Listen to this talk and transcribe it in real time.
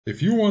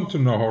If you want to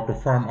know how to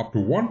farm up to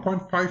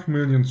 1.5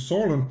 million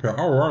Sollant per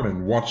hour,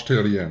 then watch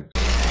till the end.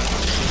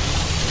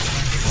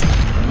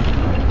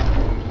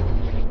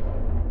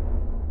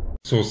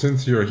 So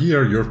since you're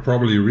here, you've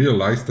probably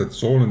realized that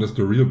Sollant is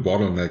the real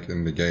bottleneck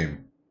in the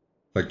game.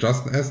 Like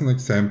just as an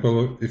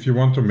example, if you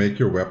want to make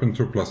your weapon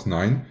to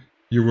 +9,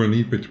 you will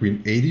need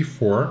between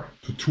 84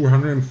 to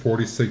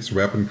 246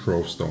 weapon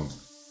growth stones.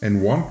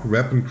 And one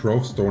weapon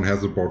growth stone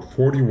has about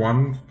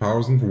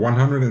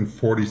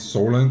 41,140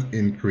 Sollant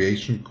in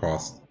creation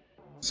cost.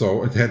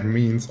 So that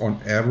means on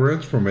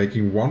average for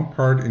making one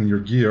part in your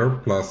gear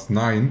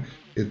 +9,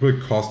 it will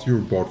cost you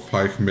about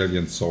 5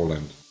 million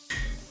Sollant.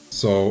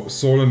 So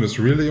Sollant is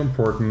really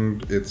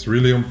important. It's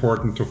really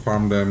important to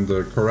farm them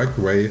the correct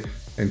way.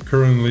 And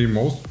currently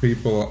most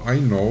people I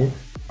know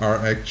are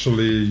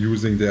actually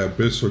using the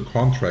Abyssal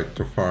contract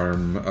to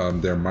farm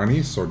their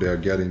money. So they're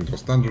getting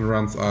those dungeon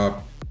runs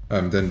up.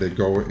 Then they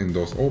go in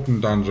those open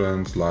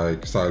dungeons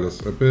like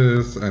Silas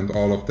Abyss and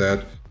all of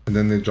that. And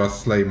then they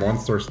just slay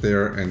monsters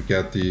there and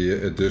get the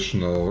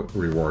additional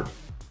reward.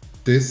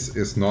 This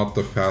is not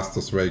the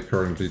fastest way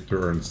currently to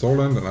earn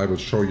Sollant, and I will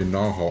show you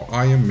now how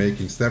I am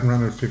making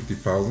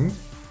 750,000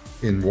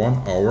 in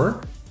 1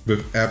 hour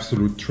with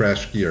absolute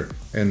trash gear.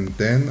 And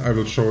then I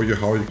will show you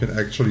how you can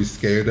actually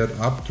scale that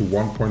up to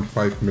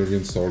 1.5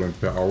 million Sollant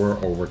per hour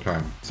over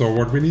time. So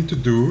what we need to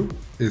do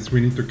is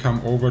we need to come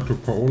over to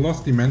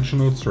Paola's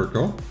dimensional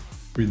circle.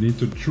 We need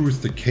to choose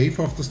the Cave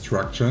of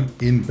Destruction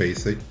in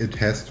basic. It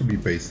has to be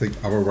basic,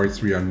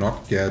 otherwise we are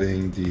not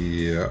getting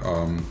the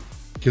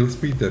kill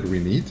speed that we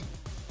need.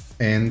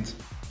 And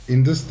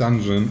in this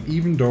dungeon,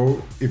 even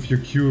though if you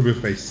queue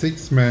with a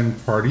 6-man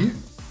party,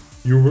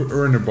 you will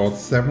earn about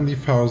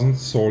 70,000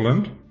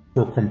 Sollant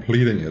for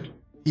completing it.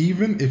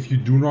 Even if you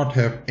do not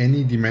have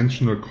any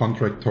dimensional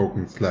contract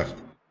tokens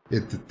left,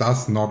 it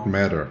does not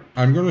matter.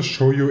 I'm gonna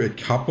show you a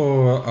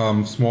couple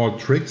small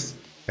tricks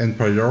and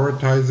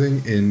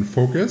prioritizing in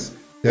focus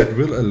that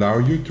will allow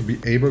you to be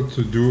able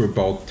to do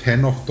about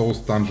 10 of those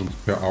dungeons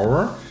per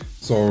hour.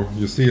 So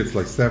you see it's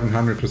like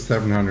 700 to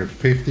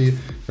 750,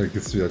 like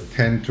it's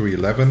 10 to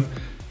 11.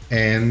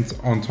 And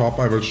on top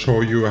I will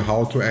show you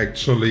how to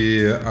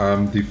actually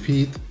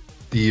defeat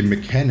the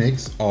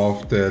mechanics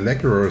of the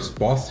Lecturer's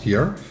boss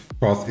here,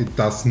 because it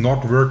does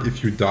not work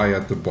if you die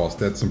at the boss.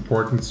 That's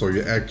important, so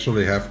you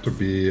actually have to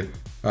be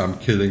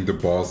killing the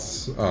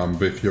boss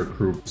with your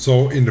group.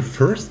 So in the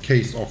first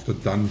case of the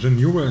dungeon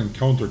you will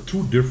encounter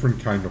two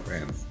different kind of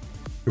ants.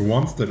 The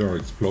ones that are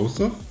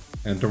explosive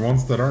and the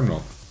ones that are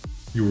not.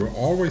 You will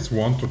always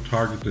want to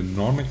target the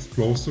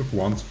non-explosive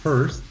ones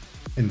first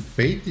and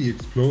bait the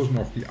explosion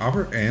of the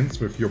other ants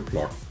with your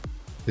block.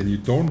 Then you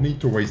don't need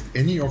to waste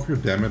any of your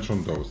damage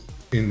on those.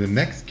 In the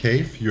next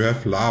cave you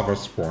have lava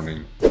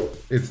spawning.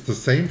 It's the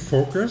same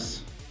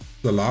focus.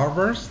 The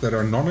lavas that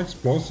are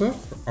non-explosive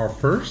are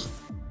first,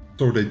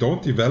 so they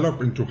don't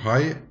develop into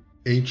high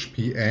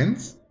HP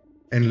ants,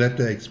 and let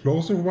the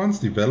explosive ones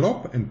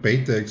develop and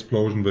bait the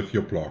explosion with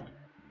your block.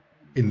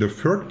 In the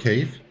third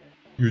cave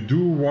you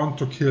do want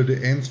to kill the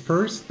ants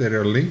first that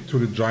are linked to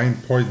the giant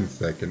poison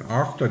sac, and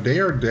after they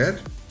are dead,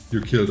 you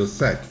kill the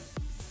sac.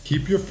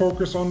 Keep your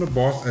focus on the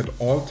boss at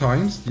all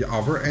times, the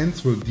other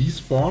ants will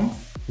despawn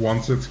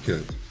once it's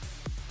killed.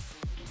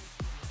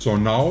 So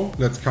now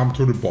let's come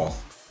to the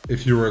boss.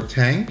 If you're a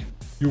tank,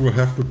 you will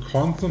have to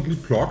constantly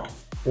block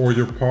or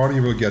your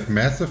party will get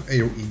massive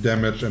AoE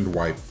damage and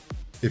wipe.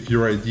 If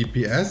you're a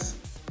DPS,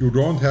 you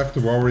don't have to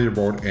worry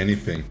about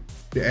anything.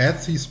 The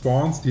ads he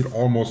spawns deal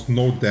almost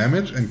no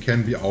damage and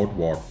can be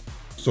outwalked,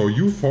 so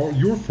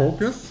your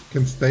focus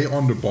can stay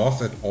on the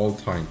boss at all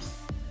times.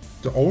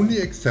 The only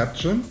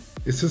exception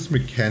is his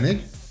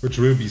mechanic, which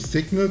will be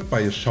signaled by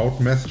a shout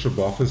message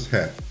above his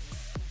head.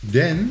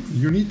 Then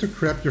you need to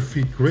grab your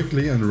feet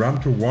quickly and run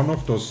to one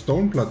of those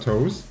stone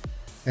plateaus,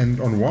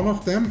 and on one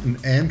of them an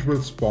ant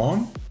will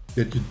spawn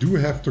that you do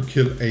have to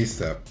kill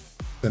ASAP.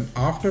 Then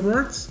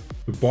afterwards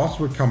the boss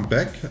will come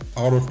back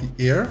out of the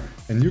air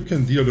and you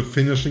can deal the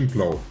finishing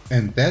blow.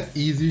 And that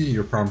easy,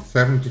 you farm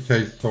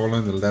 70k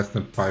Sollant in less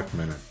than 5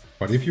 minutes.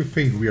 But if you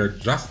think we are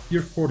just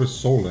here for the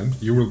Sollant,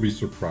 you will be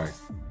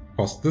surprised.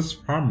 Because this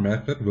farm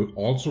method will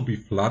also be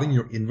flooding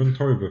your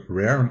inventory with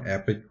rare and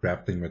epic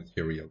crafting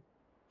material,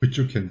 which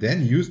you can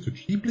then use to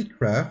cheaply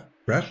craft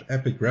fresh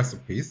epic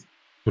recipes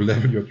to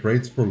level your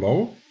trades for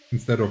low,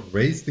 instead of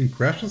wasting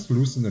precious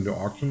loosened in the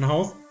auction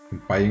house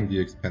and buying the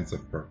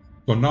expensive perks.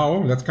 So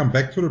now let's come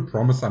back to the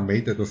promise I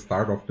made at the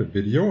start of the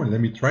video and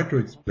let me try to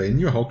explain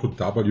you how to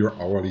double your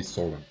hourly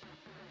Sollant.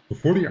 To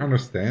fully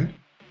understand,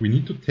 we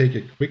need to take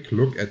a quick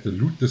look at the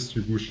loot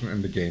distribution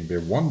in the game,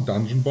 where one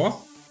dungeon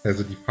boss has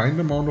a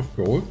defined amount of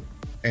gold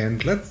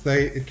and let's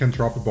say it can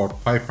drop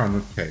about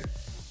 500k.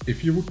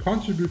 If you would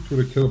contribute to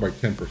the kill by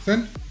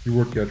 10%, you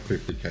would get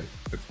 50k.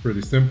 It's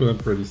pretty simple and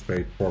pretty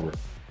straightforward.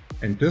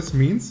 And this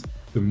means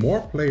the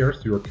more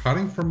players you are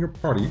cutting from your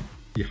party,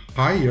 the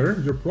higher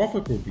your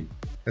profit will be,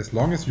 as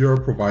long as you are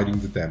providing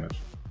the damage.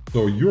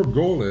 So your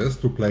goal is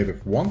to play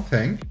with one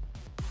tank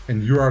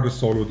and you are the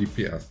solo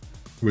DPS,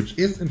 which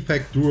is in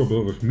fact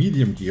doable with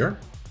medium gear,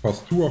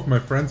 cause 2 of my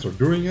friends are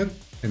doing it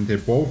and they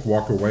both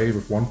walk away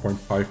with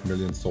 1.5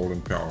 million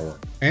Sollant per hour.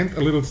 And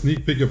a little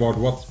sneak peek about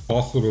what's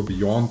possible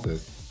beyond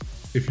this.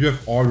 If you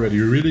have already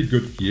really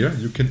good gear,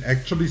 you can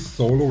actually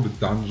solo the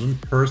dungeon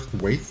Cursed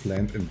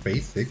Wasteland in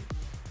Basic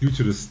due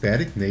to the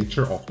static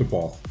nature of the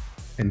boss.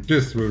 And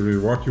this will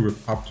reward you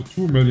with up to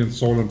 2 million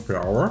Sollant per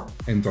hour,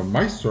 and on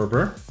my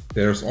server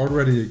there's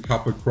already a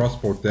couple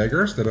crossbow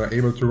daggers that are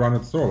able to run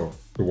it solo.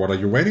 So what are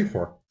you waiting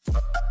for?